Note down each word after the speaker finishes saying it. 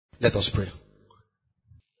Let us pray.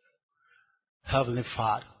 Heavenly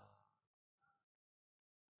Father,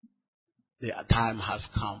 the time has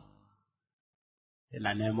come. In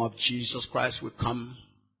the name of Jesus Christ, we come.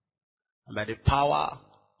 And by the power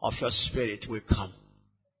of your Spirit, we come.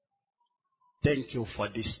 Thank you for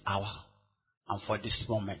this hour and for this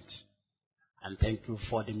moment. And thank you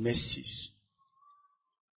for the mercies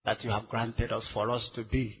that you have granted us for us to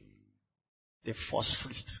be the first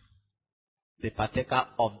fruit, the partaker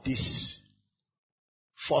of this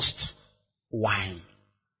first wine,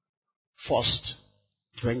 first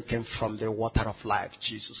drinking from the water of life,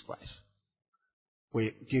 Jesus Christ.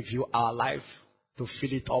 We give you our life to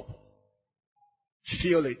fill it up,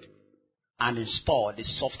 fill it, and install the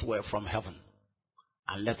software from heaven.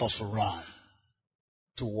 And let us run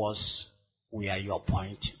towards where you are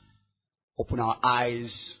pointing. Open our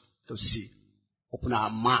eyes to see. Open our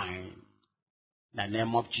mind in the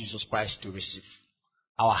name of Jesus Christ to receive.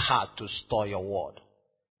 Our heart to store your word.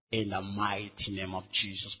 In the mighty name of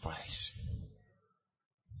Jesus Christ.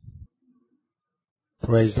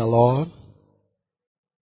 Praise the Lord.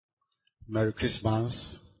 Merry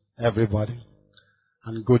Christmas, everybody.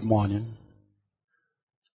 And good morning.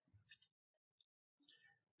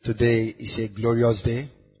 Today is a glorious day.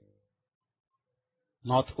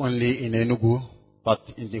 Not only in Enugu, but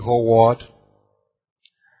in the whole world.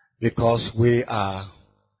 Because we are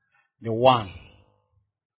the one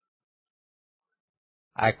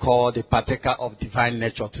I call the partaker of divine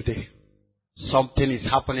nature today. Something is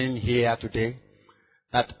happening here today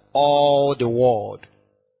that all the world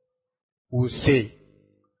will say,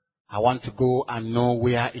 I want to go and know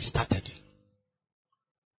where it started.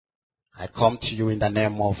 I come to you in the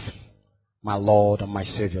name of my Lord and my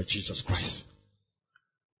Savior, Jesus Christ.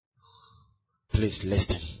 Please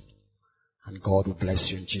listen, and God will bless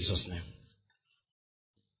you in Jesus' name.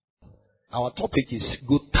 Our topic is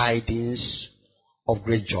good tidings of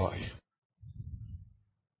great joy.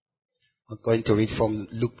 I'm going to read from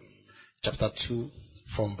Luke chapter 2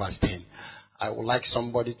 from verse 10. I would like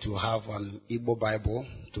somebody to have an Igbo Bible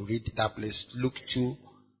to read that place. Luke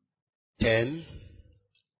 2:10.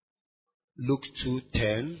 Luke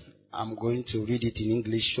 2:10. I'm going to read it in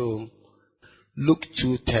English. So Luke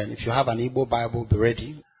 2:10. If you have an Igbo Bible, be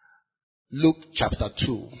ready. Luke chapter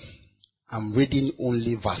 2. I'm reading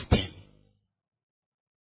only verse 10.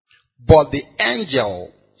 But the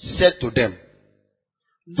angel said to them,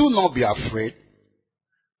 do not be afraid.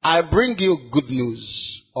 I bring you good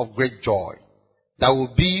news of great joy that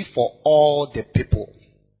will be for all the people.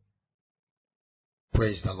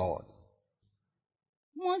 Praise the Lord.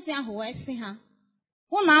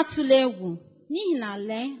 Unu atụla egwu n'ihi na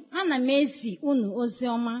lee ana m ezi unu ozi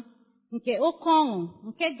ọma nke oke ọṅụ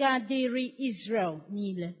nke ga-adịrị Israel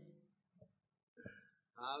niile.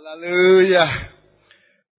 Hallelujah.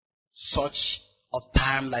 Such a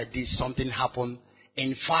time like this, something happened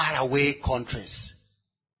in faraway countries.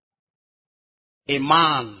 A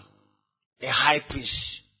man, a high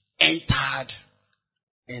priest, entered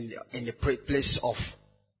in the place of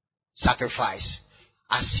sacrifice.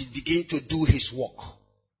 As he began to do his work,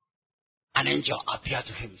 an angel appeared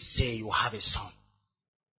to him, say, you have a son.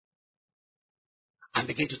 And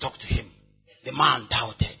began to talk to him. The man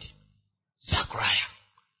doubted. Zachariah.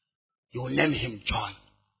 You will name him John.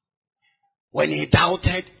 When he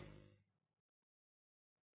doubted,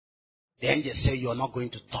 the angel said, you are not going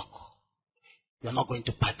to talk. You are not going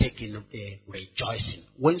to partake in rejoicing.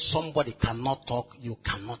 When somebody cannot talk, you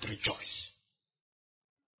cannot rejoice.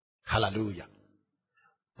 Hallelujah.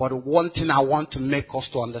 But one thing I want to make us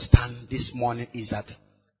to understand this morning is that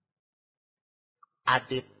at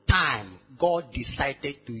the time, God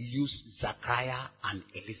decided to use Zachariah and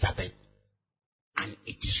Elizabeth. And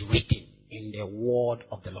it is written in the word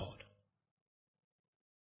of the Lord.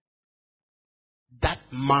 That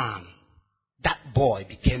man, that boy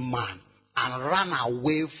became man and ran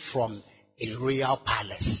away from a royal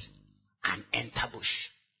palace and entered bush.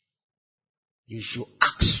 You should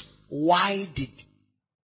ask, why did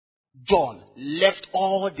John left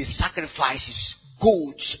all the sacrifices,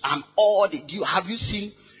 goats, and all the... Have you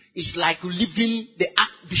seen? It's like leaving the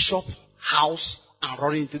archbishop's house and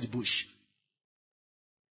running into the bush.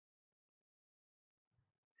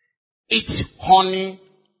 Eat honey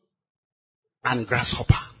and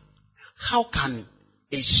grasshopper. How can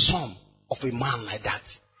a son of a man like that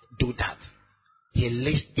do that? He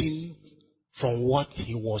listened from what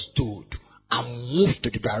he was told and moved to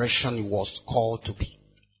the direction he was called to be.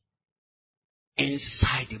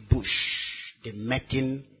 Inside the bush, the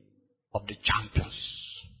making of the champions.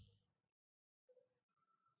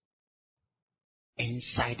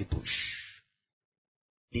 Inside the bush.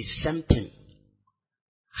 The same thing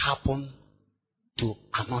happened to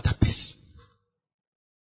another person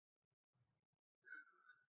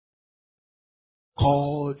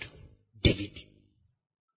called David.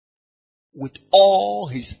 With all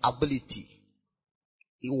his ability,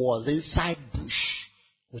 he was inside bush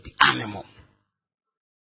with the animal.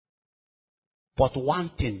 But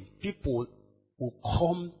one thing, people will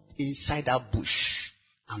come inside that bush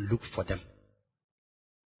and look for them.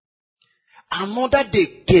 Another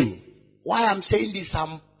day came. Why I'm saying this,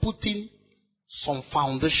 I'm putting some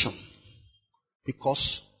foundation.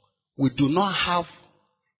 Because we do not have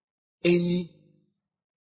any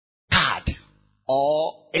card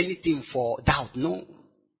or anything for doubt. No.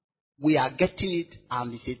 We are getting it,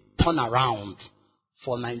 and it's a turnaround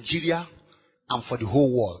for Nigeria and for the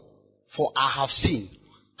whole world. For I have seen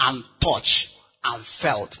and touched and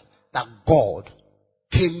felt that God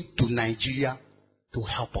came to Nigeria to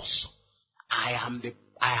help us. I am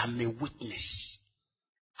a witness.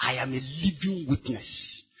 I am a living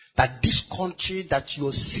witness that this country that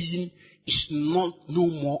you're seeing is no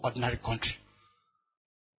more ordinary country.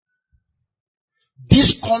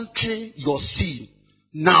 This country you're seeing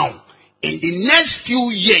now, in the next few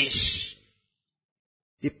years,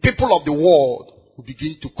 the people of the world will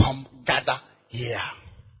begin to come gather here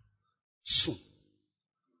soon.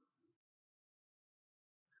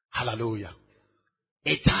 Hallelujah.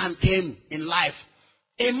 A time came in life,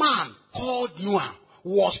 a man called Noah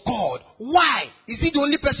was called. Why? Is he the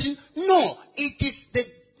only person? No, it is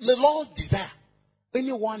the Lord's desire.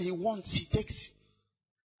 Anyone he wants, he takes.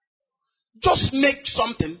 Just make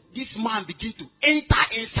something. This man begin to enter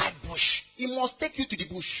inside bush. He must take you to the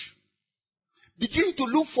bush. Begin to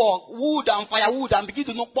look for wood and firewood and begin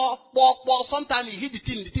to know. Sometimes he hit the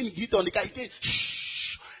thing hit on the guy. He says,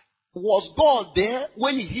 shh. Was God there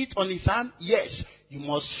when he hit on his hand? Yes. You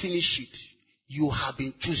must finish it. You have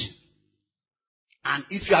been chosen. And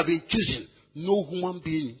if you have been chosen, no human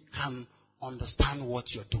being can understand what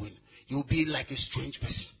you're doing. You'll be like a strange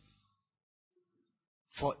person.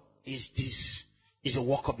 For this is a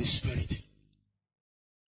work of the Spirit.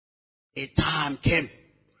 A time came.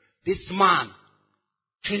 This man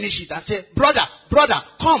finished it and said, brother,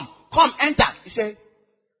 come, enter. He said,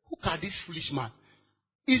 who can this foolish man?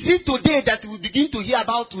 Is it today that we begin to hear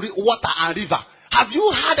about water and river? Have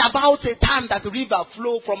you heard about a time that the river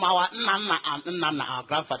flow from our Nana and Nana, our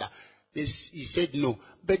grandfather? He said no.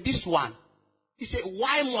 But this one, he said,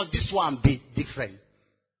 why must this one be different?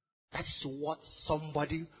 That's what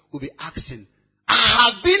somebody will be asking.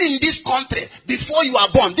 I have been in this country before you are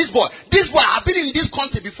born. This boy, I've been in this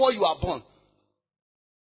country before you are born.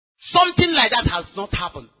 Something like that has not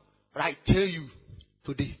happened. But I tell you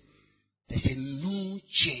today, there's a new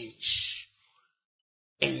change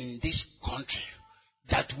in this country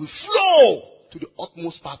that will flow to the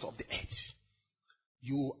utmost part of the earth.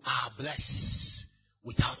 You are blessed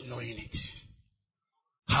without knowing it.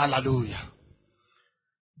 Hallelujah.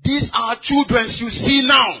 These are children you see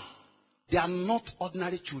now. They are not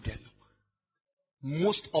ordinary children.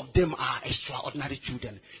 Most of them are extraordinary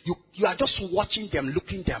children. You are just watching them,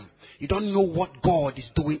 looking them. You don't know what God is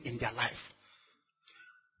doing in their life.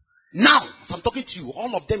 Now, as I'm talking to you,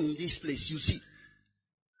 all of them in this place, you see.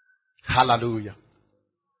 Hallelujah.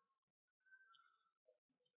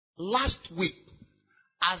 Last week,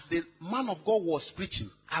 as the man of God was preaching,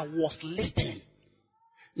 I was listening.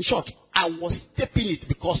 In short, I was stepping it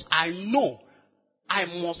because I know I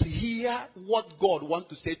must hear what God wants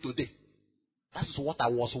to say today. That's what I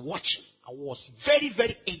was watching. I was very,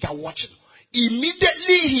 very eager watching. Immediately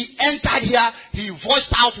he entered here, he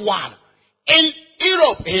voiced out one. In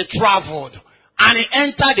Europe, he traveled. And he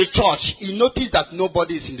entered the church. He noticed that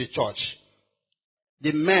nobody is in the church.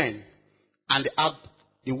 The men and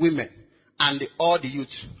the women and all the youth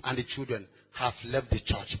and the children have left the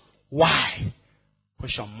church. Why?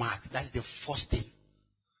 Question mark. That's the first thing.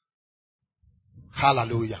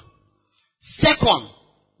 Hallelujah. Second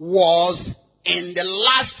was in the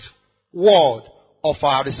last word of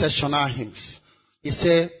our recessional hymns. He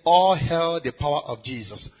said, all hail the power of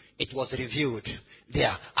Jesus. It was revealed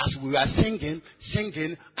there. As we were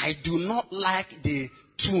singing, I do not like the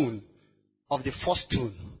tune of the first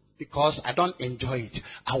tune because I don't enjoy it.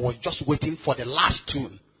 I was just waiting for the last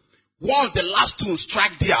tune. Once the last tune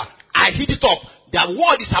struck there, I hit it up. The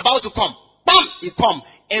word is about to come. Bam! It come.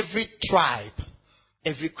 Every tribe,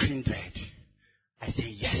 every kindred. I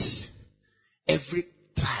say yes. Every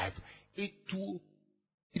tribe. It will.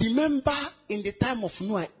 Remember in the time of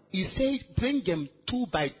Noah, he said, bring them 2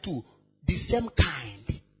 by 2. The same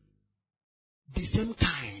kind. The same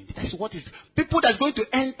kind. That's what is. People that's going to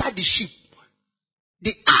enter the ship.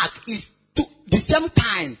 The ark is the same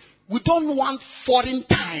kind. We don't want foreign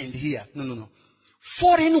kind here. No.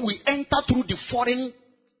 Foreign will enter through the foreign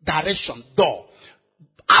direction door.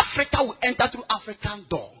 Africa will enter through African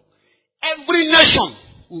door. Every nation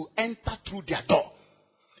will enter through their door.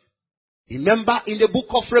 Remember in the book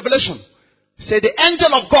of Revelation, say the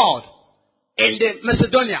angel of God in the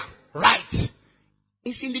Macedonia, right?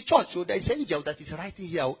 It's in the church. So there is an angel that is writing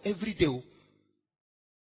here every day.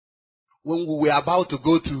 When we were about to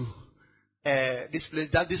go to this place,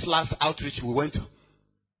 this last outreach we went to.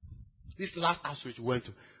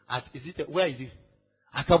 Where is it?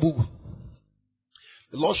 Akabugu.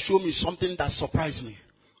 The Lord showed me something that surprised me.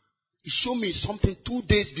 He showed me something 2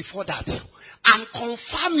 days before that and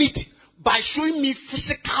confirmed it by showing me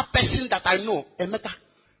physical person that I know, Emeka.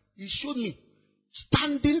 He showed me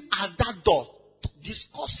standing at that door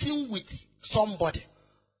discussing with somebody.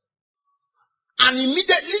 And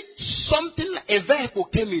immediately a vehicle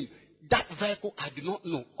came in. That vehicle I do not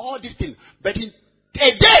know. All these things. But in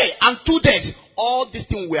a day and 2 days, all these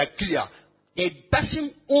things were clear. A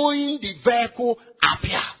person owning the vehicle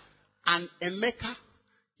appeared. And Emeka,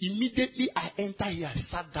 immediately I entered here, I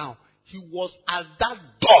sat down. He was at that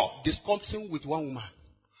door discussing with one woman.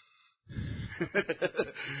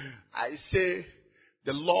 I say,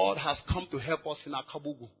 the Lord has come to help us in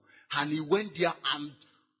Akabugu. And he went there and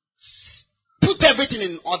put everything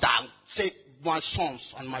in order and said, my sons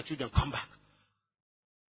and my children, come back.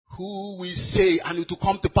 Who will say, and it will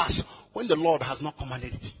come to pass when the Lord has not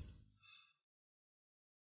commanded it?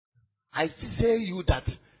 I say you that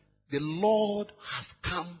the Lord has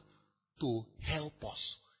come to help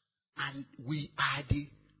us. And we are the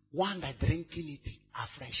one that drinking it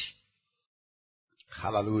afresh.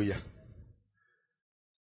 Hallelujah.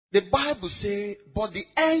 The Bible says, but the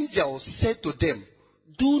angel said to them,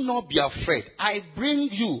 do not be afraid. I bring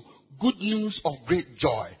you good news of great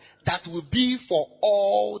joy that will be for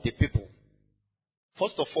all the people.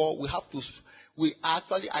 First of all,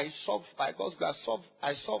 I solve, by God's grace,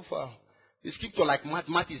 I solve the scripture like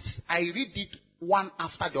mathematics. I read it one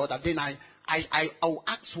after the other. Then I will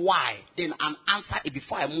ask why. Then an answer it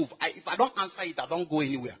before I move. If I don't answer it, I don't go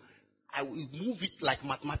anywhere. I will move it like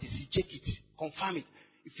mathematics. You check it, confirm it.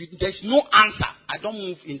 If there's no answer, I don't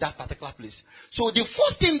move in that particular place. So the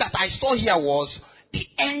first thing that I saw here was the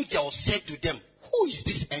angel said to them, who is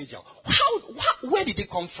this angel? Where did he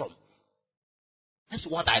come from? That's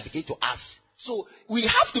what I began to ask. So we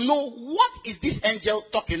have to know, what is this angel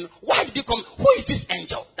talking? Why did he come? Who is this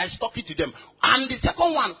angel that is talking to them? And the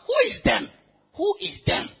second one, who is them? Who is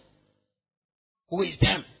them? Who is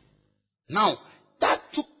them? Now, that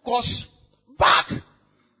took us back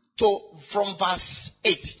from verse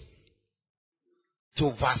 8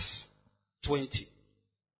 to verse 20.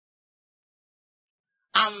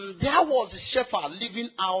 And there was a shepherd living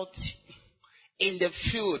out in the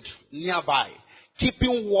field nearby,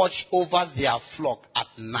 keeping watch over their flock at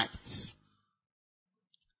night.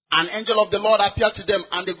 An angel of the Lord appeared to them,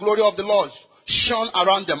 and the glory of the Lord shone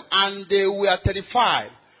around them, and they were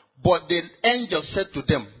terrified. But the angel said to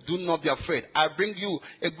them, do not be afraid. I bring you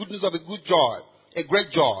a good news of a good joy, a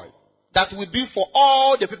great joy, that will be for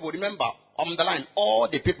all the people. Remember, underline, all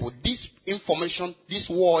the people. This information, this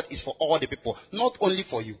word is for all the people, not only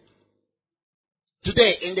for you.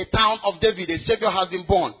 Today, in the town of David, a Savior has been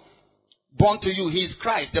born. Born to you, he is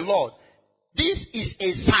Christ, the Lord. This is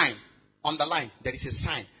a sign. Underline, there is a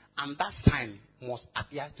sign. And that sign must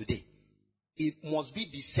appear today. It must be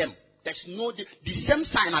the same. There's no, the same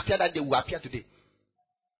sign appear that they will appear today.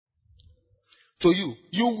 To you.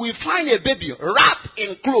 You will find a baby wrapped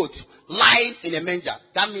in clothes, lying in a manger.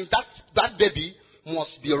 That means that baby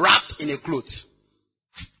must be wrapped in a cloth,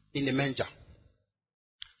 in the manger.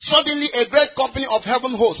 Suddenly a great company of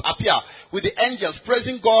heaven hosts appear with the angels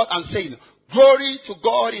praising God and saying, glory to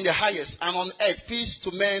God in the highest, and on earth peace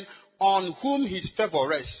to men on whom his favor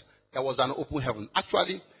rests. There was an open heaven.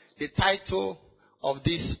 Actually, the title of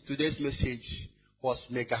today's message was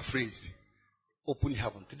mega phrase. Open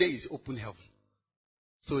heaven. Today is open heaven.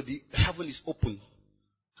 So the heaven is open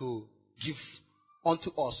to give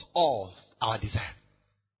unto us all our desire.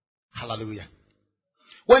 Hallelujah.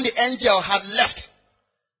 When the angel had left,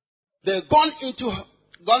 they gone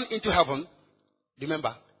into heaven.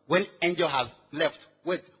 Remember, when angel has left,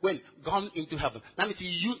 when gone into heaven, that means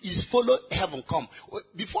you follow heaven come.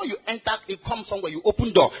 Before you enter, it comes somewhere. You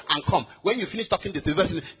open door and come. When you finish talking to the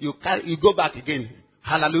person, you go back again.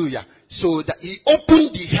 Hallelujah. So that he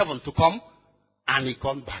opened the heaven to come, and he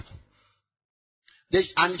come back.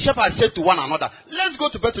 And the shepherds said to one another, let's go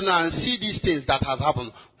to Bethlehem and see these things that has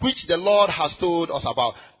happened, which the Lord has told us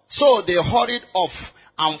about. So they hurried off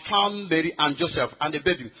and found Mary and Joseph and the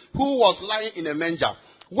baby, who was lying in a manger.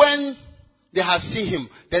 When they had seen him,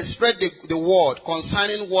 they spread the word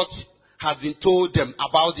concerning what had been told them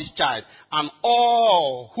about this child. And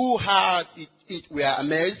all who heard it were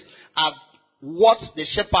amazed at what the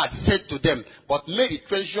shepherd said to them. But Mary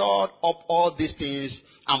treasured up all these things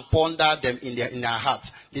and pondered them in their hearts.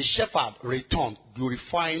 The shepherd returned,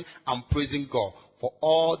 glorifying and praising God for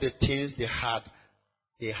all the things they had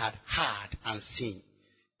heard and seen,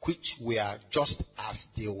 which were just as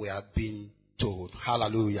they were being told.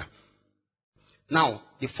 Hallelujah. Now,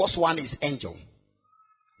 the first one is angel.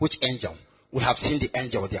 Which angel? We have seen the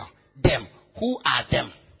angel there. Them. Who are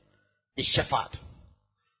them? The shepherd.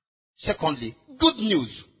 Secondly, good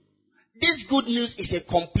news. This good news is a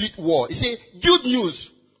complete word. It says good news.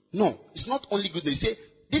 No, it's not only good news. It says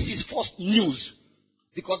this is first news.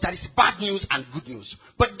 Because there is bad news and good news.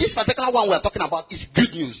 But this particular one we are talking about is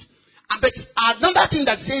good news. But another thing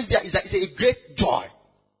that says there is that it's a great joy.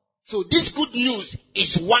 So this good news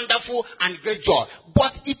is wonderful and great joy.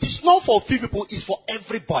 But it is not for few people, it's for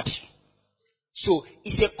everybody. So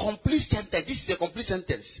it's a complete sentence. This is a complete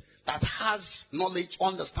sentence that has knowledge,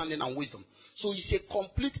 understanding, and wisdom. So it's a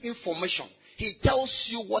complete information. He tells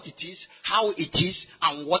you what it is, how it is,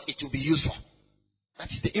 and what it will be used for. That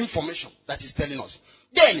is the information that he's telling us.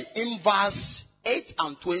 Then in verse 8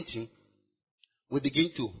 and 20, we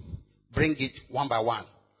begin to bring it one by one.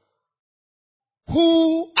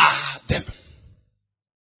 Who are them?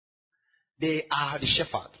 They are the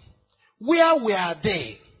shepherd. Where were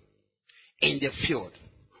they? In the field.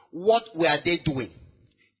 What were they doing?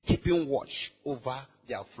 Keeping watch over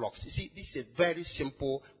their flocks. You see, this is a very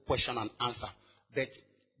simple question and answer. But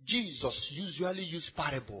Jesus usually used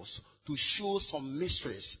parables to show some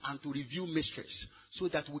mysteries and to reveal mysteries so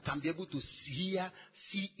that we can be able to see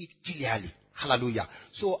it clearly. Hallelujah.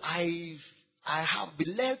 So I have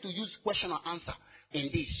been led to use question and answer in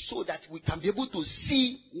this so that we can be able to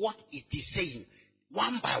see what it is saying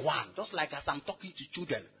one by one, just like as I'm talking to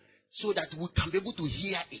children, so that we can be able to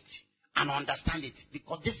hear it and understand it,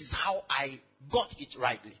 because this is how I got it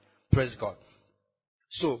rightly. Praise God.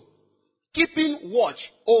 So, keeping watch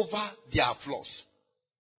over their flocks.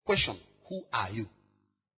 Question, who are you?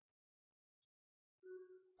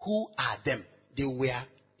 Who are them? They were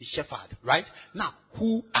the shepherd, right? Now,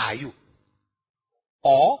 who are you?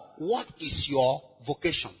 Or, what is your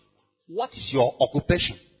vocation? What is your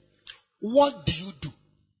occupation? What do you do?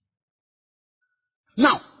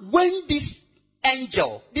 Now, when this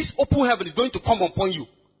angel, this open heaven is going to come upon you,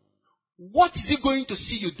 what is he going to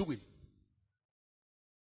see you doing?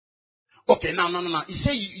 Okay, no. You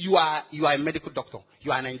say you are a medical doctor,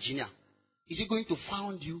 you are an engineer. Is he going to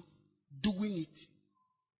find you doing it,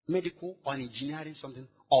 medical or engineering something,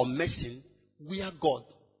 or medicine, where God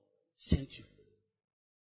sent you?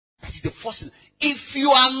 That is the first thing. If you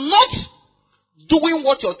are not doing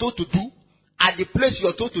what you're told to do, at the place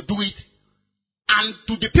you're told to do it, and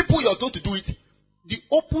to the people you're told to do it, the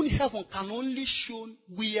open heaven can only show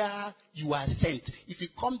where you are sent. If you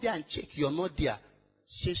come there and check you're not there,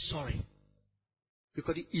 say sorry.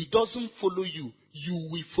 Because he doesn't follow you, you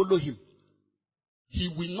will follow him.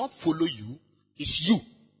 He will not follow you, it's you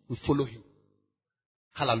who follow him.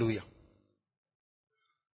 Hallelujah.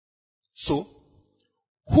 So,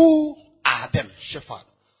 who are them? Shepherd.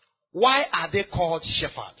 Why are they called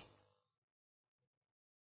shepherd?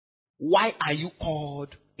 Why are you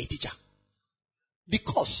called a teacher?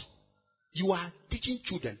 Because you are teaching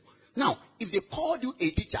children. Now, if they called you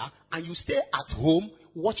a teacher and you stay at home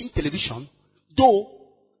watching television, though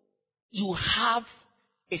you have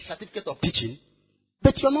a certificate of teaching,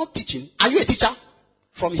 but you're not teaching, are you a teacher?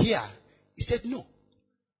 From here, he said no.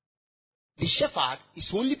 The shepherd is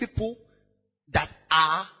only people that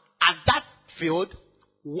are at that field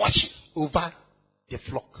watching over the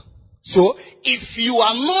flock. So, if you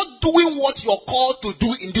are not doing what you're called to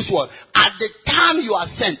do in this world, at the time you are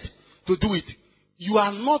sent to do it, you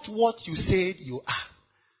are not what you said you are.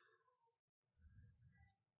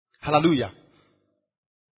 Hallelujah.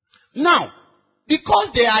 Now, because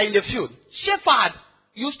they are in the field, shepherd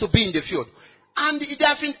used to be in the field. And they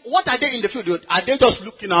have been, what are they in the field? Are they just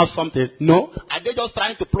looking out something? No. Are they just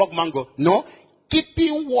trying to pluck mango? No.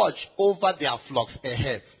 Keeping watch over their flocks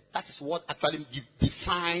ahead. That is what actually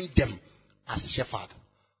defines them as shepherd.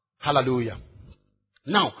 Hallelujah.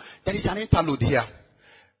 Now, there is an interlude here.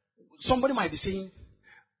 Somebody might be saying,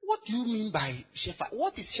 what do you mean by shepherd?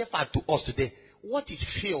 What is shepherd to us today? What is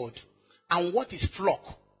field? And what is flock?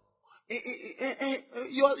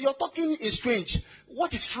 You're talking in strange.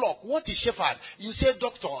 What is flock? What is shepherd? You say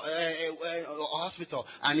doctor, hospital,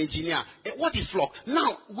 an engineer. What is flock?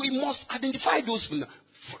 Now, we must identify those.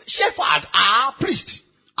 Shepherds are priests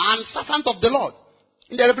and servants of the Lord.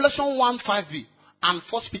 In the Revelation 1:5b and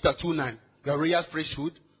 1 Peter 2:9, the royal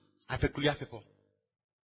priesthood and peculiar people.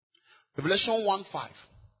 Revelation 1:5.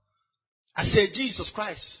 I said Jesus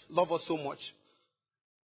Christ loved us so much.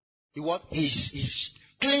 He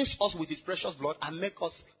cleansed us with his precious blood and make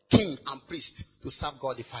us king and priest to serve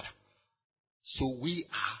God the Father. So we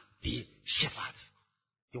are the shepherds.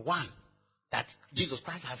 The one that Jesus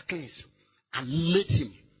Christ has cleansed and made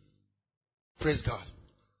him. Praise God.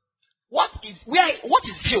 What is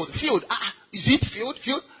field? Field. Is it field?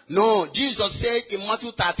 Field? No. Jesus said in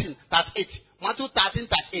Matthew 13:38. Matthew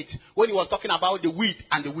 13:38, when he was talking about the wheat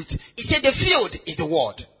and the wheat, he said the field is the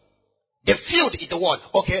word. The field is the word.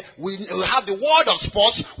 Okay, we have the word of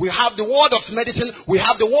sports, we have the word of medicine, we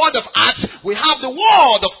have the word of arts, we have the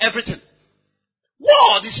word of everything.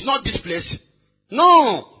 Word is not this place.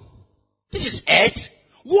 No. This is earth.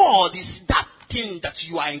 Word is that thing that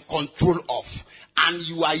you are in control of. And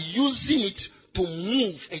you are using it to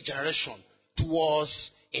move a generation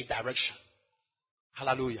towards a direction.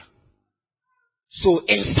 Hallelujah. So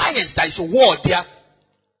in science there is a word there.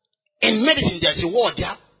 In medicine there is a word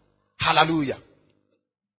there. Hallelujah.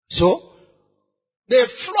 So the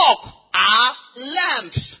flock are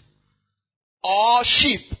lambs or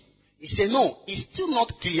sheep. He said no, it's still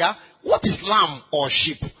not clear. What is lamb or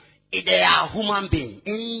sheep? They are human beings.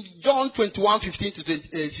 In John 21:15 to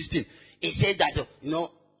 16, he said that,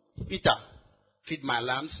 Peter, feed my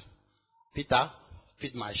lambs. Peter,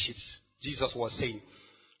 feed my sheep. Jesus was saying.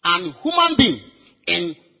 And human being,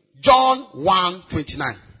 in John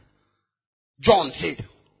 1:29, John said,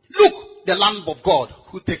 look, the Lamb of God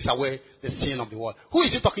who takes away the sin of the world. Who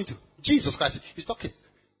is he talking to? Jesus Christ. He's talking.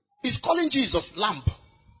 He's calling Jesus lamb.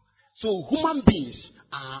 So human beings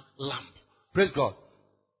are lamb. Praise God.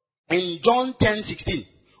 In John 10:16,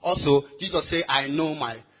 also Jesus said, I know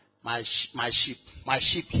my sheep. My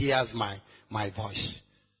sheep hears my voice.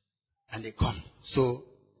 And they come. So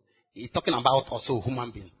he's talking about also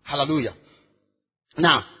human being. Hallelujah.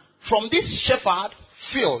 Now, from this shepherd,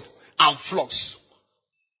 field, and flocks,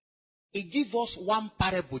 it gives us one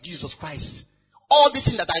parable, Jesus Christ. All these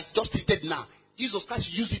things that I just stated now, Jesus Christ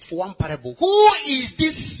used it for one parable. Who is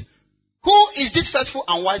this faithful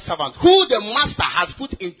and wise servant who the master has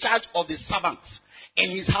put in charge of the servants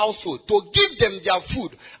in his household to give them their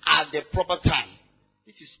food at the proper time?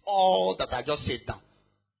 This is all that I just said now.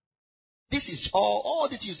 This is all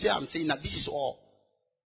this you say, I'm saying that this is all.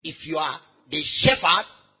 If you are the shepherd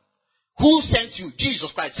who sent you,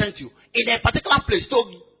 Jesus Christ sent you in a particular place to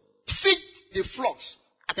feed the flocks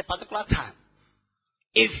at a particular time.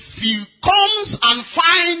 If he comes and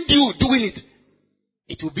finds you doing it,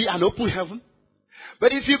 it will be an open heaven.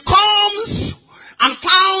 But if he comes and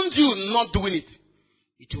found you not doing it,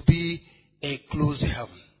 it will be a closed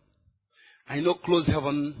heaven. I know closed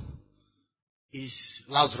heaven is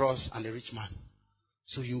Lazarus and the rich man.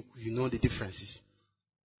 So you know the differences.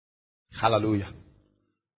 Hallelujah.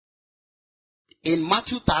 In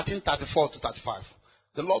Matthew 13:34 to 35,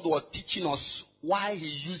 the Lord was teaching us why he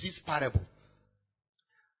uses parable.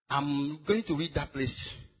 I'm going to read that place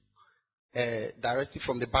directly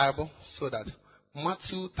from the Bible, so that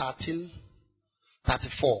Matthew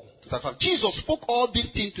 13:34 to 35. Jesus spoke all these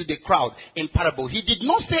things to the crowd in parable. He did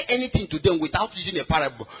not say anything to them without using a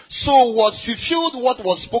parable. So was fulfilled what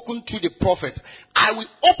was spoken to the prophet. I will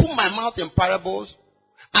open my mouth in parables.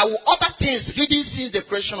 I will utter things hidden since the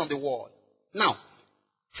creation of the world. Now,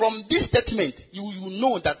 from this statement, you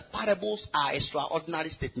know that parables are extraordinary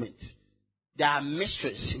statements. They are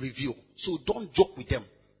mysteries revealed. So don't joke with them.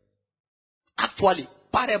 Actually,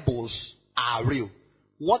 parables are real.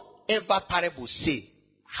 Whatever parables say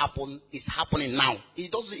is happening now.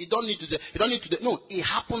 It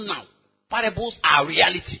happened now. Parables are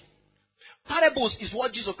reality. Parables is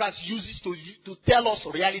what Jesus Christ uses to tell us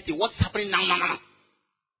reality. What's happening now.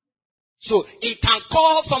 So he can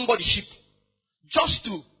call somebody sheep just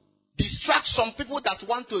to distract some people that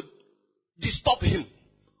want to disturb him.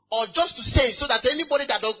 Or just to say, so that anybody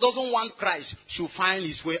that doesn't want Christ should find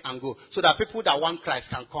his way and go. So that people that want Christ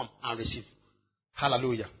can come and receive.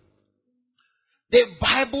 Hallelujah. The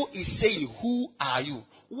Bible is saying, who are you?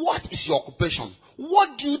 What is your occupation?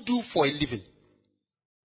 What do you do for a living?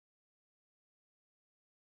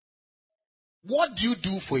 What do you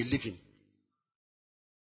do for a living?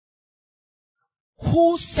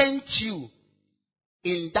 Who sent you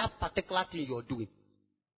in that particular thing you're doing?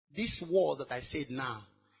 This word that I said now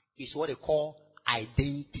is what they call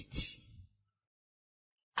identity.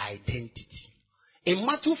 Identity. In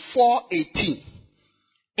Matthew 4:18,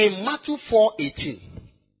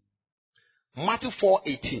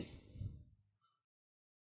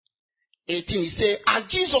 18, he says, as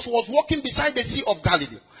Jesus was walking beside the Sea of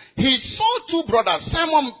Galilee, he saw two brothers,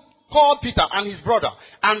 Simon called Peter and his brother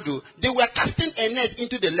Andrew. They were casting a net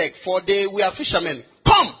into the lake, for they were fishermen.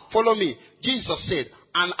 Come, follow me, Jesus said,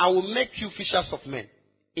 and I will make you fishers of men.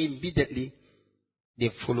 Immediately, they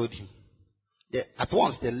followed him. At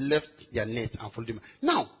once, they left their net and followed him.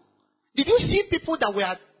 Now, did you see people that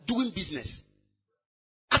were doing business?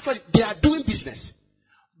 Actually, they are doing business.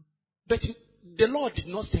 But the Lord did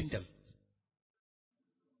not send them.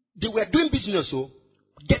 They were doing business, so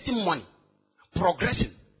getting money,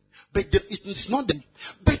 progressing. But it is not them.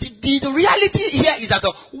 But the reality here is that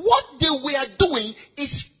what they were doing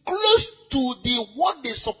is close to what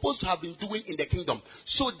they're supposed to have been doing in the kingdom.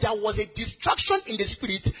 So there was a distraction in the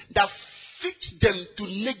spirit that fixed them to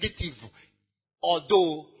negative,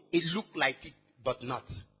 although it looked like it, but not.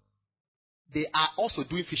 They are also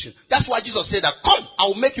doing fishing. That's why Jesus said that, come, I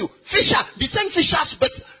will make you fisher, the same fishers,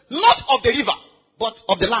 but not of the river, but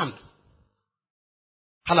of the land.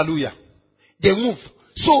 Hallelujah. They move.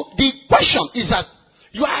 So the question is that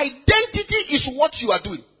your identity is what you are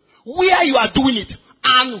doing, where you are doing it,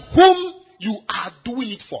 and whom you are doing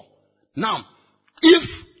it for. Now, if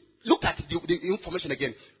look at the information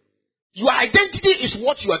again. Your identity is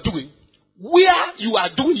what you are doing, where you are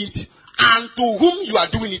doing it, and to whom you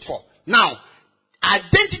are doing it for. Now,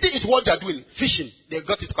 identity is what you are doing. Fishing, they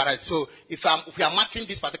got it correct. So if we are marking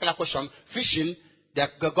this particular question, fishing, they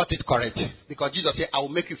got it correct. Because Jesus said, I will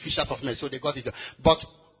make you fishers of men. So they got it. But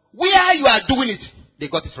where you are doing it, they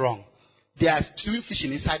got it wrong. They are doing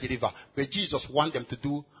fishing inside the river. But Jesus wants them to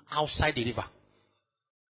do outside the river.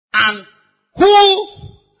 And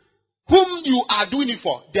whom you are doing it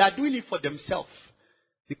for, they are doing it for themselves.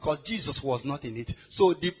 Because Jesus was not in it.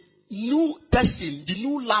 So the new person, the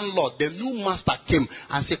new landlord, the new master came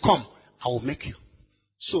and said, come, I will make you.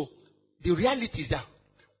 So the reality is that,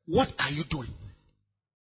 what are you doing?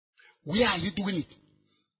 Where are you doing it?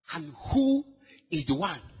 And who is the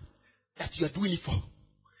one that you are doing it for?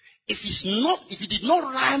 If it did not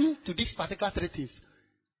rhyme to these particular three things,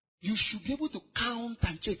 you should be able to count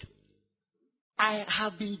and check. I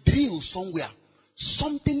have been drilled somewhere.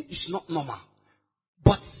 Something is not normal.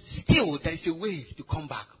 But still, there is a way to come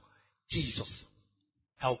back. Jesus,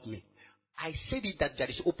 help me. I said it that there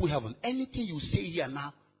is open heaven. Anything you say here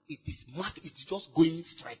now, it is marked. It's just going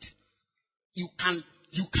straight. You can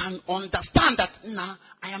understand that now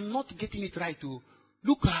I am not getting it right.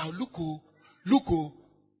 Look.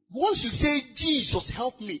 Once you say Jesus,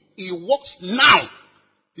 help me, it works now.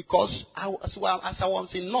 Because as I was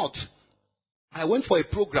in North, I went for a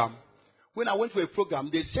program. When I went for a program,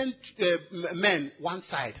 they sent men one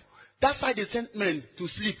side. That side they sent men to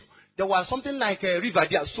sleep. There was something like a river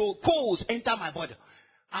there. So coals enter my body.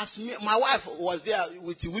 My wife was there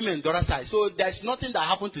with the women the other side. So there's nothing that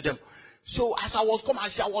happened to them. So as I was coming,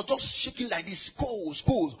 I was just shaking like this. Coals.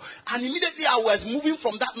 And immediately I was moving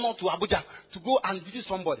from that north to Abuja to go and visit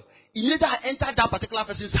somebody. Immediately I entered that particular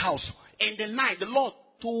person's house. In the night, the Lord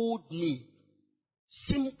told me,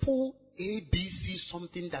 simple ABC,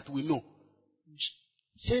 something that we know.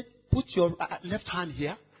 Say, put your left hand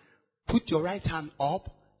here. Put your right hand up.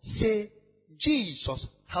 Say, Jesus,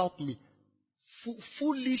 help me.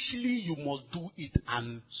 Foolishly, you must do it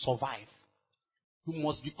and survive. You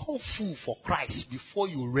must become full for Christ before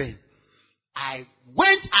you reign. I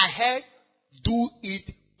went ahead, do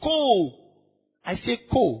it. Go. I say,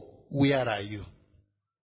 Go, where are you?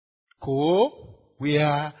 Go,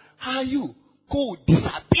 where are you? Go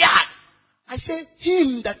disappeared. I say,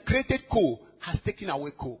 him that created Ko has taken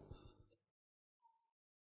away Ko.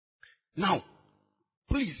 Now,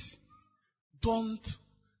 please, don't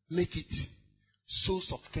make it so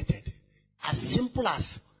sophisticated. As simple as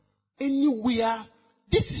anywhere.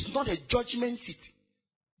 This is not a judgment seat.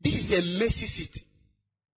 This is a mercy seat.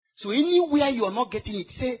 So anywhere you are not getting it,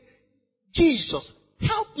 say, Jesus,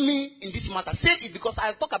 help me in this matter. Say it, because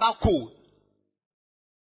I talk about Ko.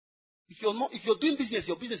 If you're doing business,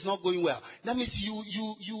 your business is not going well. That means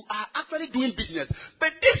you are actually doing business.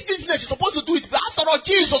 But this business, you're supposed to do it. But after all,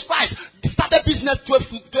 Jesus Christ started business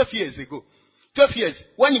 12 years ago. 12 years.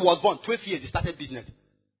 When he was born, 12 years he started business.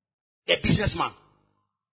 A businessman.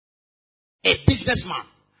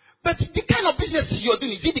 But the kind of business you're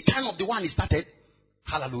doing, is it the kind of the one he started?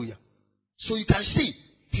 Hallelujah. So you can see,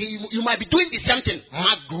 you might be doing the same thing,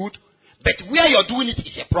 not good. But where you're doing it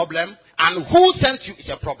is a problem. And who sent you is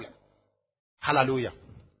a problem. Hallelujah.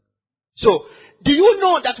 So, do you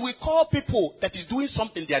know that we call people that is doing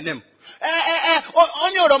something their name?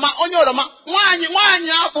 Onyoroma.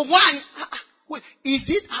 Wait, is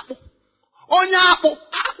it apple?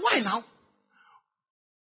 Why now?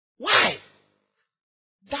 Why?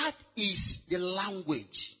 That is the language.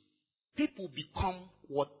 People become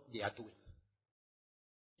what they are doing.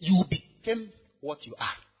 You became what you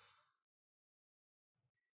are.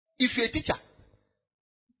 If you're a teacher,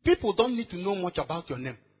 people don't need to know much about your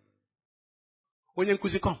name. When you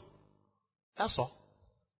come, that's all.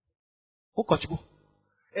 Ukochukwu.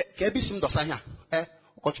 Kebi sim dosanya.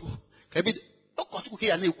 Ukochukwu. Kebi Ukochukwu ke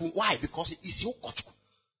ya na-ekwu. Why? Because it's Ukochukwu.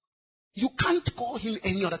 You can't call him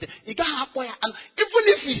any other thing. You can't have boy, and even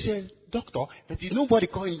if he's a doctor, but nobody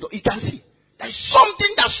call him doctor, you can see there's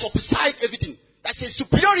something that's beside everything. That's a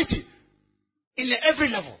superiority in every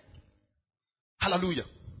level. Hallelujah.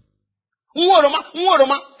 Nworoma.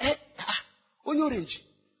 Orange.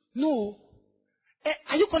 No.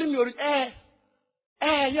 Are you calling me orange?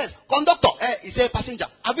 Yes. Conductor. He said passenger.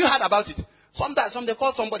 Have you heard about it? Sometimes they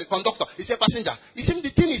call somebody conductor. He said passenger. He said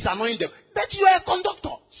the thing is annoying them. But you are a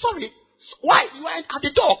conductor. Sorry. Why? You are at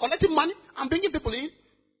the door collecting money and bringing people in.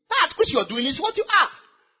 That which you are doing is what you are.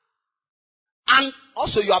 And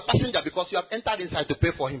also you are passenger because you have entered inside to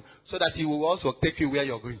pay for him so that he will also take you where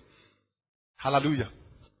you are going. Hallelujah.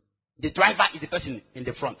 The driver is the person in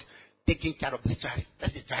the front taking care of the steering.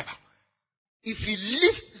 That's the driver. If he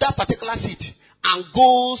leaves that particular seat and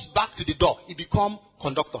goes back to the door, he becomes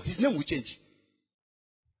conductor. His name will change.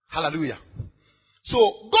 Hallelujah. So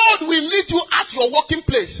God will meet you at your working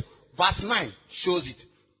place. Verse 9 shows it.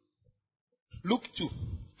 Luke 2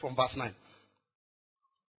 from verse 9.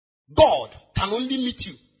 God can only meet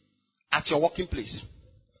you at your working place.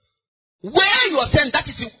 Where you are saying, that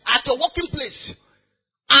is at your working place,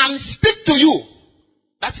 and speak to you.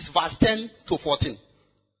 That is verse 10 to 14.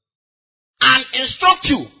 And instruct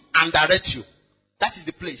you and direct you. That is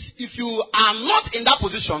the place. If you are not in that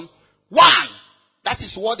position, one, that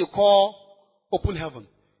is what they call open heaven.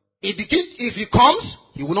 If he comes,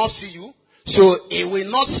 he will not see you. So he will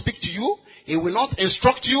not speak to you. He will not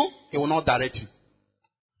instruct you. He will not direct you.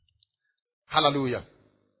 Hallelujah.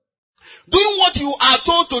 Doing what you are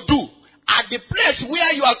told to do at the place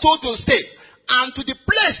where you are told to stay, and to the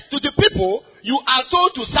place, to the people you are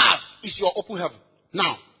told to serve, is your open heaven.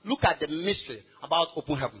 Now, look at the mystery about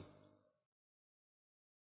open heaven.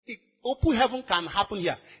 Open heaven can happen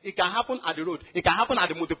here. It can happen at the road. It can happen at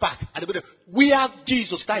the motor park. Where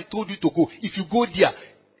Jesus Christ told you to go. If you go there,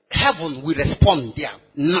 heaven will respond there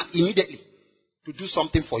immediately to do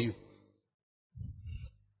something for you.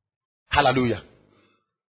 Hallelujah.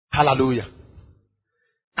 Hallelujah.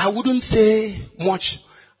 I wouldn't say much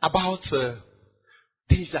about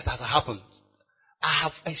things that have happened. I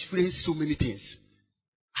have experienced so many things.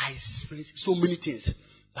 I experienced so many things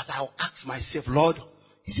that I'll ask myself, Lord,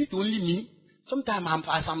 is it only me? Sometimes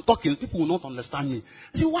as I'm talking, people will not understand me.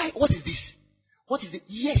 I say, why? What is this? What is it?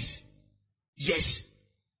 Yes. Yes.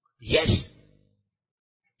 Yes.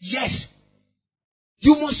 Yes.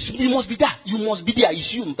 You must be there. You must be there.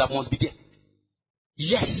 It's you that must be there.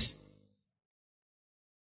 Yes.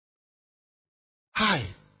 Hi.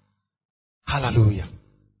 Hallelujah.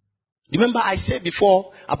 Remember I said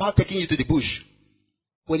before about taking you to the bush.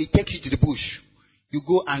 When he takes you to the bush, you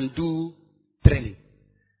go and do training.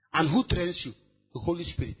 And who trains you? The Holy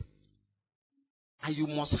Spirit. And you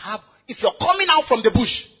must have, if you're coming out from the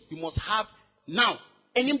bush, you must have, now,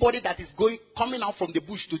 anybody that is coming out from the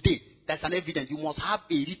bush today, that's an evidence, you must have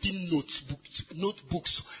a written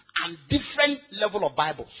notebooks and different level of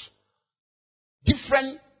Bibles.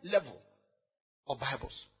 Different level of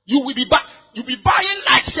Bibles. You will be buying,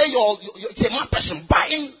 like say it's a man person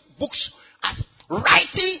buying books as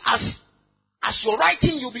writing as you're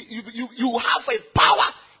writing. You have a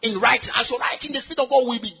power in writing. As you're writing, the Spirit of God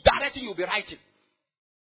will be directing. You'll be writing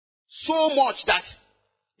so much that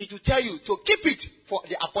it will tell you to keep it for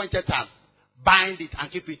the appointed time, bind it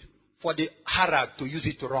and keep it for the herald to use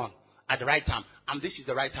it to run at the right time. And this is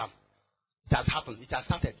the right time. It has happened. It has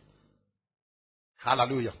started.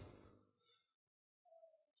 Hallelujah.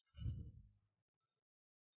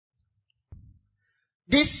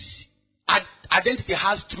 This identity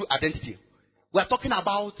has true identity. We are talking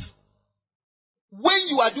about when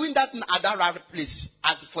you are doing that at that right place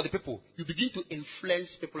for the people, you begin to influence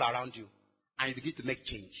people around you and you begin to make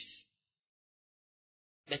change.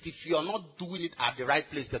 But if you are not doing it at the right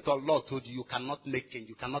place, the Lord told you, you cannot make change,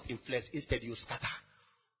 you cannot influence. Instead, you scatter.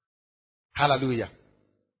 Hallelujah.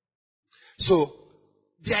 So,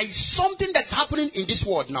 there is something that's happening in this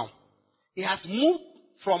world now. It has moved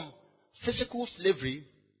from physical slavery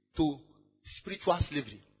to spiritual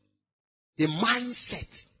slavery. The mindset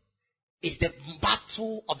is the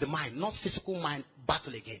battle of the mind, not physical mind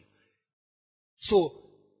battle again. So,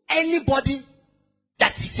 anybody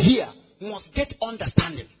that is here must get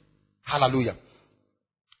understanding. Hallelujah.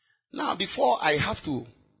 Now, before I have to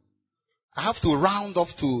I have to round off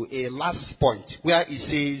to a last point where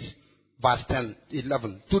it says, verse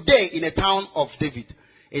 11. Today, in a town of David,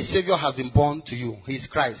 a Savior has been born to you. He is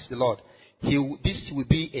Christ, the Lord. This will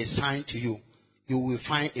be a sign to you. You will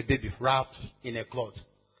find a baby wrapped in a cloth,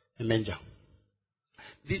 a manger.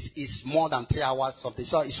 This is more than 3 hours of the.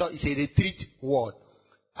 So it's a retreat word.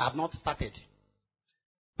 I have not started.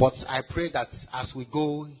 But I pray that as we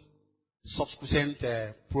go subsequent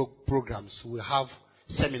programs, we'll have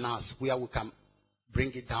seminars where we can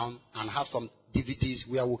bring it down and have some DVDs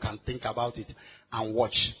where we can think about it and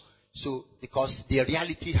watch. So, because the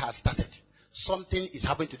reality has started. Something is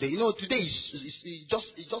happening today. You know, today is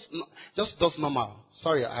just does normal.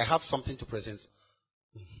 Sorry, I have something to present.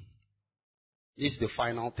 This is the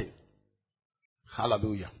final thing.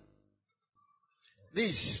 Hallelujah.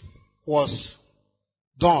 This was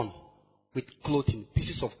done with clothing,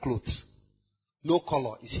 pieces of clothes. No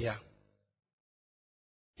color is here.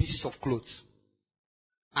 Pieces of clothes.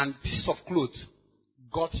 And pieces of clothes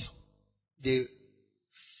got the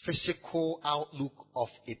physical outlook of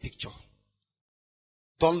a picture.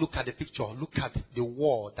 Don't look at the picture. Look at the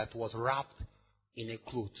wall that was wrapped in a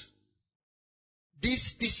cloth.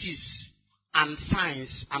 These pieces and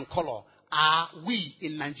signs and color are we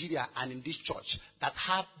in Nigeria and in this church that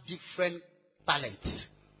have different talents.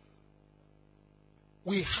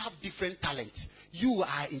 We have different talents. You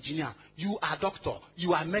are engineer, you are doctor,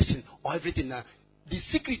 you are medicine, or everything. The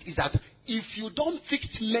secret is that if you don't fix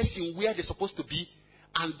medicine where they're supposed to be,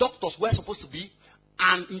 and doctors where supposed to be,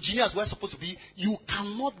 and engineers where supposed to be, you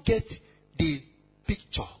cannot get the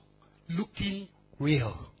picture looking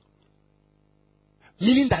real.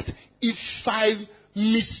 Meaning that if I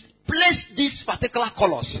misplace these particular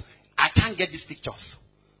colors, I can't get these pictures.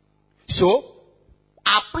 So,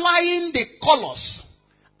 applying the colors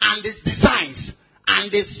and the designs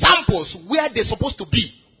and the samples where they're supposed to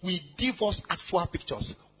be will give us actual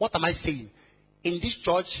pictures. What am I saying? In this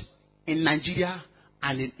church, in Nigeria,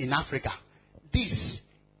 and in Africa, this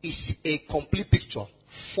is a complete picture.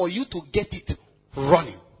 For you to get it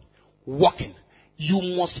running, working,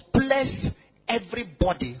 you must place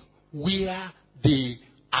everybody where they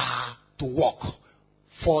are to work.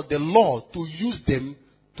 For the Lord to use them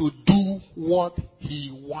to do what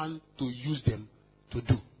He wants to use them to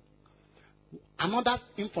do. Another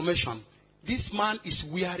information, this man is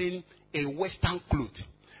wearing a Western cloth.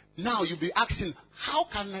 Now you'll be asking, how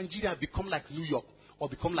can Nigeria become like New York or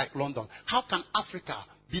become like London? How can Africa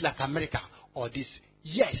be like America or this?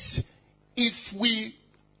 Yes, if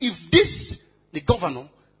the governor,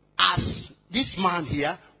 as this man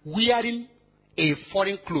here, wearing a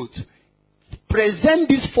foreign cloth, present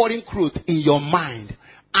this foreign cloth in your mind,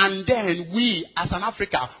 and then we, as an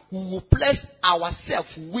Africa, we will place ourselves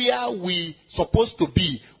where we supposed to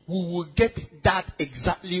be. We will get that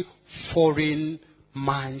exactly foreign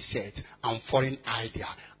mindset and foreign idea,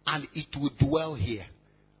 and it will dwell here.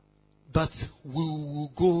 But we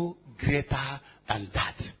will go greater than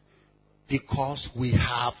that because we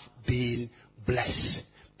have been blessed.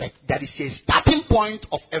 But there is a starting point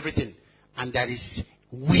of everything, and that is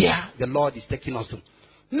where the Lord is taking us to.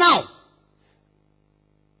 Now,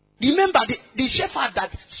 remember the shepherd that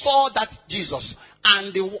saw that Jesus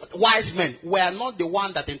and the wise men were not the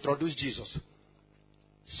one that introduced Jesus.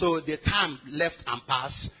 So the time left and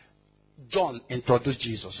passed, John introduced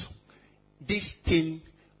Jesus. This thing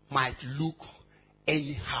might look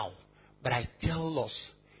anyhow, but I tell us,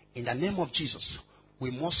 in the name of Jesus,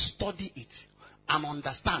 we must study it and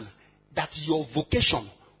understand that your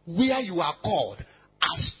vocation, where you are called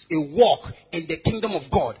as a work in the kingdom of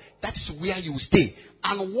God, that is where you stay.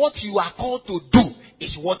 And what you are called to do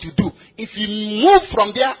is what you do. If you move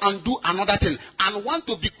from there and do another thing and want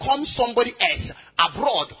to become somebody else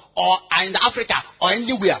abroad or in Africa or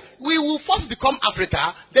anywhere, we will first become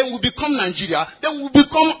Africa, then we'll become Nigeria, then we'll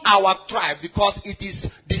become our tribe, because it is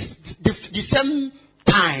the same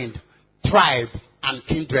kind, tribe and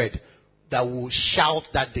kindred that will shout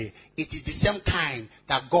that day. It is the same kind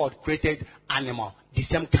that God created animal, the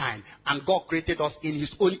same kind. And God created us in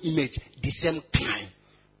His own image, the same kind.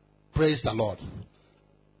 Praise the Lord.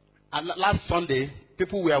 And last Sunday,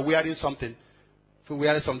 people were wearing something.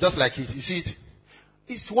 Just like it. You see it?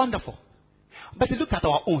 It's wonderful. But look at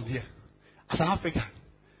our own here, as an African.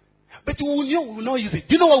 But we will not use it.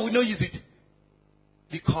 Do you know why we will not use it?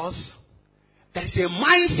 Because there is a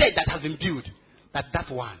mindset that has been built that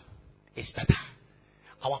one is better.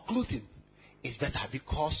 Our clothing is better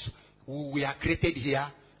because we are created here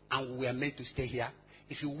and we are meant to stay here.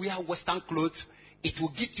 If you wear Western clothes, it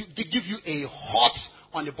will give you a hot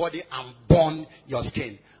on the body and burn your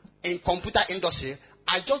skin. In computer industry,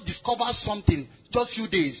 I just discovered something just few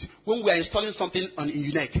days when we were installing something on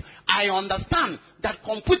UNEC. I understand that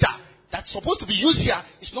computer that's supposed to be used here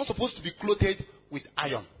is not supposed to be clothed with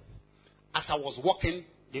iron. As I was working,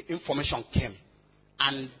 the information came.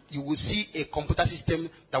 And you will see a computer system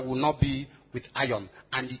that will not be with iron.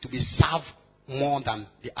 And it will be served more than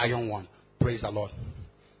the iron one. Praise the Lord.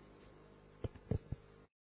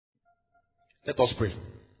 Let us pray.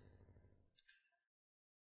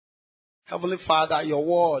 Heavenly Father, your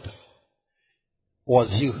word was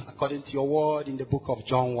you, according to your word in the book of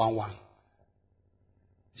John 1:1.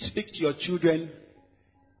 Speak to your children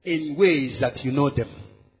in ways that you know them.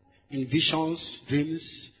 In visions, dreams,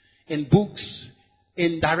 in books,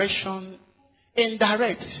 in direction, in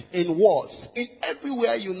direct, in words, in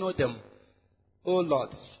everywhere you know them. Oh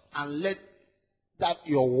Lord, and let that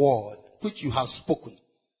your word, which you have spoken,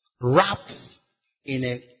 wrapped in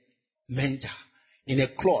a manger, in a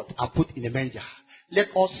cloth, and put in a manger. Let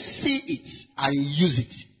us see it and use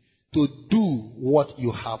it to do what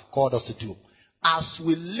you have called us to do. As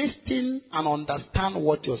we listen and understand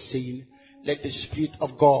what you're saying, let the Spirit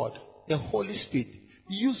of God, the Holy Spirit,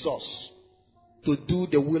 use us to do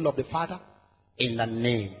the will of the Father in the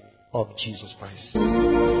name of Jesus Christ.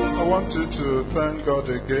 I want you to thank God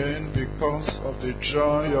again because of the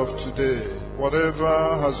joy of today.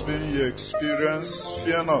 Whatever has been your experience,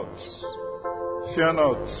 fear not. Fear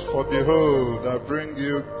not, for behold, I bring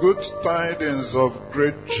you good tidings of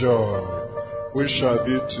great joy, which shall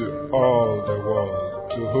be to all the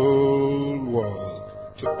world, to the whole world,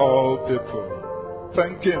 to all people.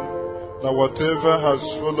 Thank Him that whatever has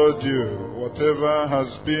followed you, whatever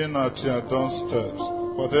has been at your doorsteps,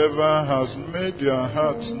 whatever has made your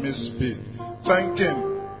heart misbeat, thank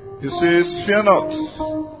Him. He says, fear not.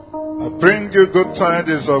 I bring you good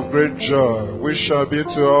tidings of great joy, which shall be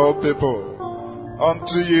to all people.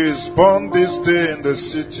 Unto you is born this day in the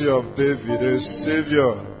city of David a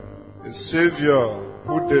Savior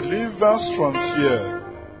who delivers from fear,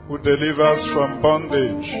 who delivers from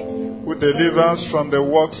bondage, who delivers from the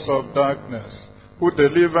works of darkness, who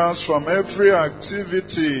delivers from every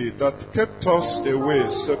activity that kept us away,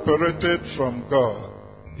 separated from God.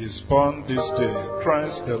 Is born this day,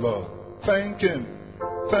 Christ the Lord. Thank Him.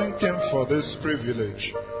 Thank Him for this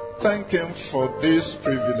privilege. Thank Him for this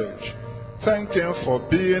privilege. Thank Him for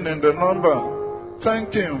being in the number. Thank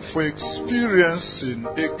Him for experiencing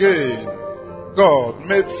again God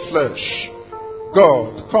made flesh.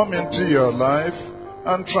 God come into your life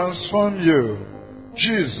and transform you.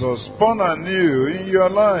 Jesus born anew in your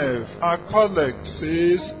life. Our collect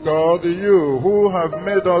says, God, you who have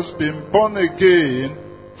made us be born again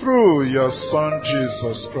through your Son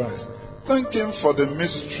Jesus Christ. Thank Him for the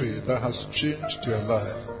mystery that has changed your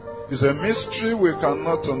life. It's a mystery we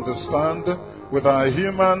cannot understand with our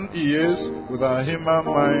human ears, with our human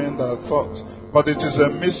mind, our thoughts. But it is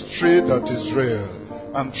a mystery that is real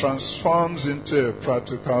and transforms into a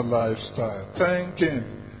practical lifestyle. Thank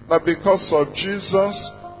Him that because of Jesus,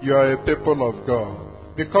 you are a people of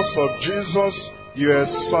God. Because of Jesus, you are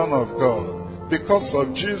a son of God. Because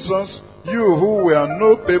of Jesus, you who were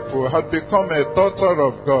no people had become a daughter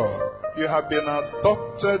of God. You have been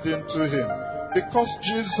adopted into Him. Because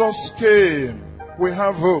Jesus came, we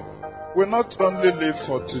have hope. We not only live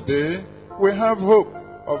for today, we have hope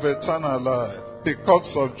of eternal life. Because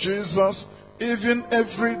of Jesus, even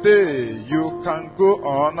every day you can go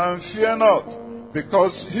on and fear not.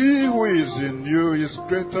 Because He who is in you is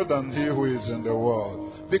greater than he who is in the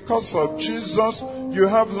world. Because of Jesus, you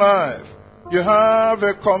have life. You have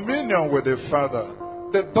a communion with the Father.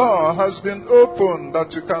 The door has been opened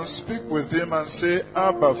that you can speak with Him and say,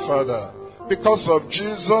 Abba, Father. Because of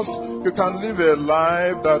Jesus, you can live a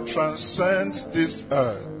life that transcends this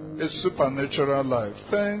earth, a supernatural life.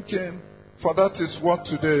 Thank Him, for that is what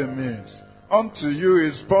today means. Unto you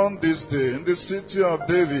is born this day in the city of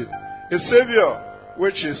David a Savior,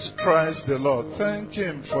 which is Christ the Lord. Thank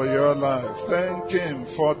Him for your life. Thank Him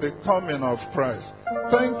for the coming of Christ.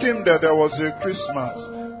 Thank Him that there was a Christmas.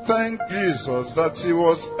 Thank Jesus that He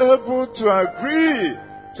was able to agree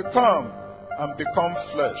to come and become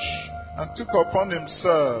flesh, and took upon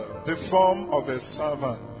Himself the form of a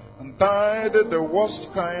servant, and died the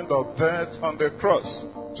worst kind of death on the cross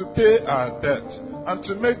to pay our debt, and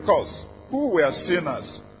to make us, who were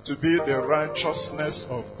sinners, to be the righteousness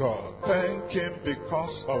of God. Thank Him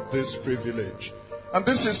because of this privilege. And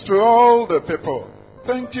this is to all the people.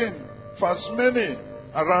 Thank Him for as many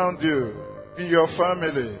around you, in your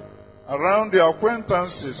family, around your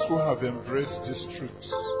acquaintances who have embraced these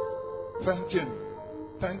truths. Thank Him.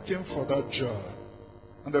 Thank Him for that joy.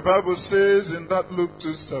 And the Bible says in that Luke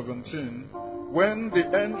 2:17, when the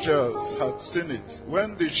angels had seen it,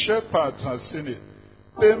 when the shepherds had seen it,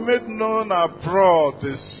 they made known abroad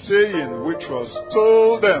the saying which was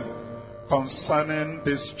told them concerning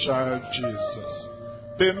this child Jesus.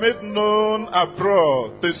 They made known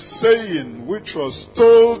abroad the saying which was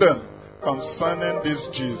told them concerning this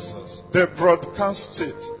Jesus. They broadcast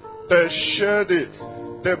it. They shared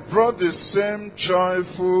it. They brought the same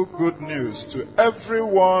joyful good news to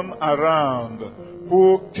everyone around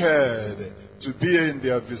who cared to be in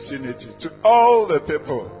their vicinity. To all the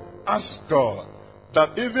people, ask God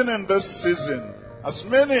that even in this season, as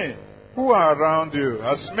many who are around you,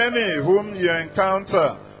 as many whom you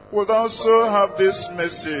encounter, would also have this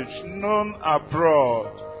message known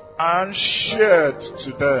abroad and shared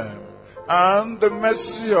to them. And the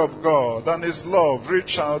mercy of God and His love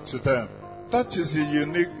reach out to them. That is the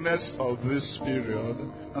uniqueness of this period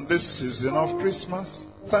and this season of Christmas.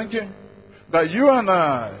 Thank Him that you and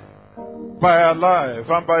I, by our life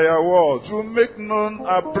and by our words, will make known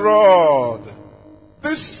abroad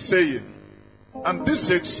this saying and this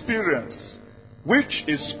experience, which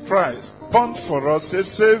is Christ, born for us a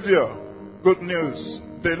Savior. Good news,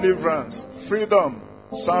 deliverance, freedom,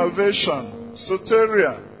 salvation,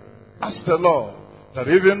 soteria. Ask the Lord that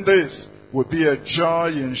even this will be a joy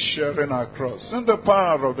in sharing our cross in the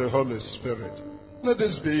power of the Holy Spirit. Let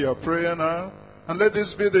this be your prayer now, and let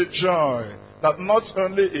this be the joy that not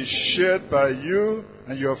only is shared by you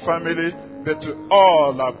and your family, but to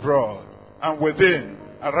all abroad and within,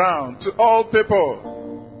 around, to all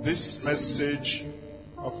people. This message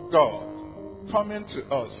of God coming to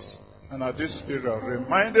us, and at this period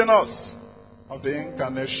reminding us of the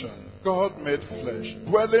incarnation, God made flesh,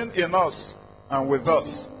 dwelling in us and with us,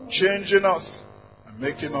 changing us and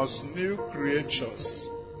making us new creatures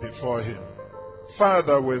before Him.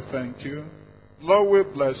 Father, we thank you. Lord,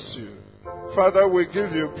 we bless you. Father, we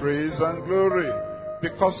give you praise and glory,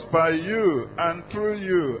 because by you and through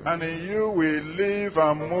you and in you we live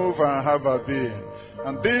and move and have our being.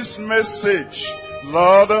 And this message,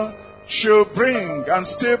 Lord, should bring and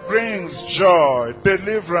still brings joy,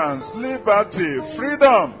 deliverance, liberty,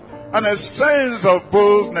 freedom, and a sense of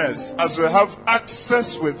boldness as we have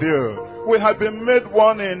access with you. We have been made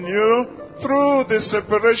one in you through the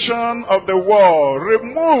separation of the world,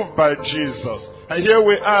 removed by Jesus. And here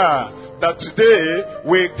we are, that today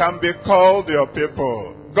we can be called your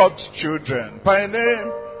people, God's children, by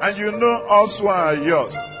name, and you know us who are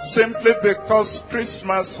yours. Simply because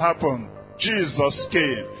Christmas happened, Jesus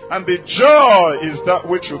came, and the joy is that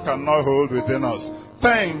which you cannot hold within us.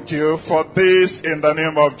 Thank you for this in the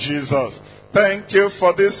name of Jesus. Thank you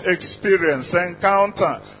for this experience,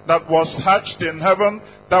 encounter that was hatched in heaven,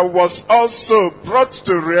 that was also brought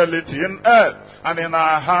to reality in earth and in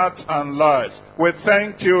our heart and lives. We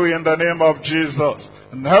thank you in the name of Jesus.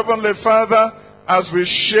 And Heavenly Father, as we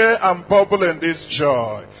share and bubble in this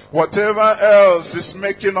joy, whatever else is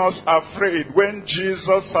making us afraid, when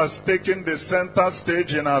Jesus has taken the center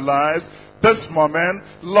stage in our lives, this moment,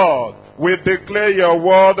 Lord, we declare your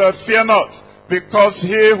word, fear not, because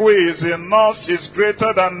he who is in us is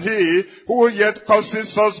greater than he who yet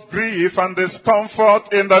causes us grief and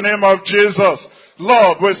discomfort in the name of Jesus.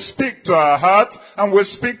 Lord, we speak to our heart, and we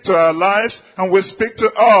speak to our lives, and we speak to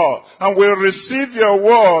all, and we receive your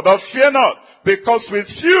word of fear not, because with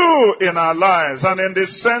you in our lives and in the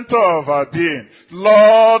center of our being,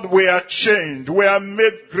 Lord, we are changed, we are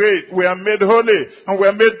made great, we are made holy, and we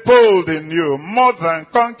are made bold in you, more than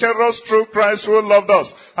conquerors through Christ who loved us.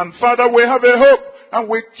 And Father, we have a hope, and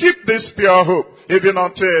we keep this pure hope even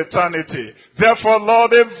unto eternity. Therefore,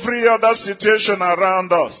 Lord, every other situation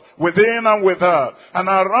around us, within and without, and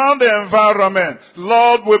around the environment,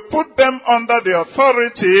 Lord, we put them under the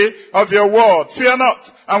authority of your word. Fear not.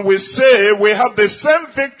 And we say we have the same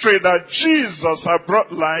victory that Jesus has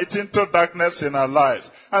brought light into darkness in our lives.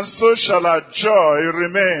 And so shall our joy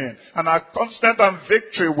remain, and our constant and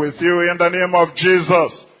victory with you in the name of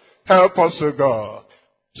Jesus. Help us, O God,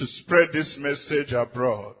 to spread this message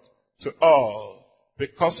abroad to all,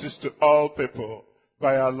 because it's to all people,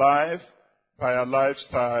 by our life, by our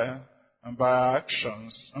lifestyle, and by our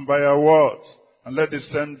actions, and by our words. And let the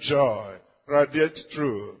same joy radiate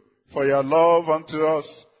through, for your love unto us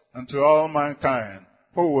and to all mankind,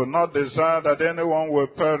 who will not desire that anyone will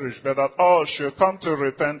perish, but that all should come to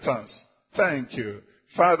repentance. Thank you,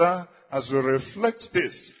 Father, as we reflect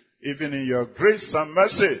this, even in your grace and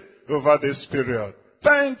mercy over this period.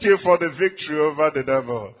 Thank you for the victory over the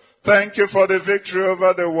devil. Thank you for the victory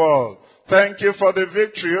over the world. Thank you for the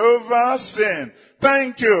victory over sin.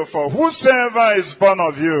 Thank you for whosoever is born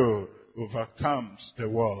of you overcomes the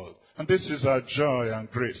world. And this is our joy and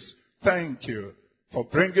grace. Thank you. for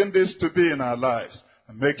bringing this to be in our lives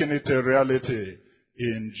and making it a reality.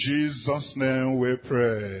 In Jesus' name we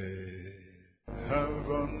pray.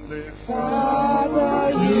 Heavenly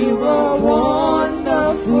Father, you are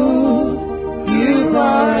wonderful.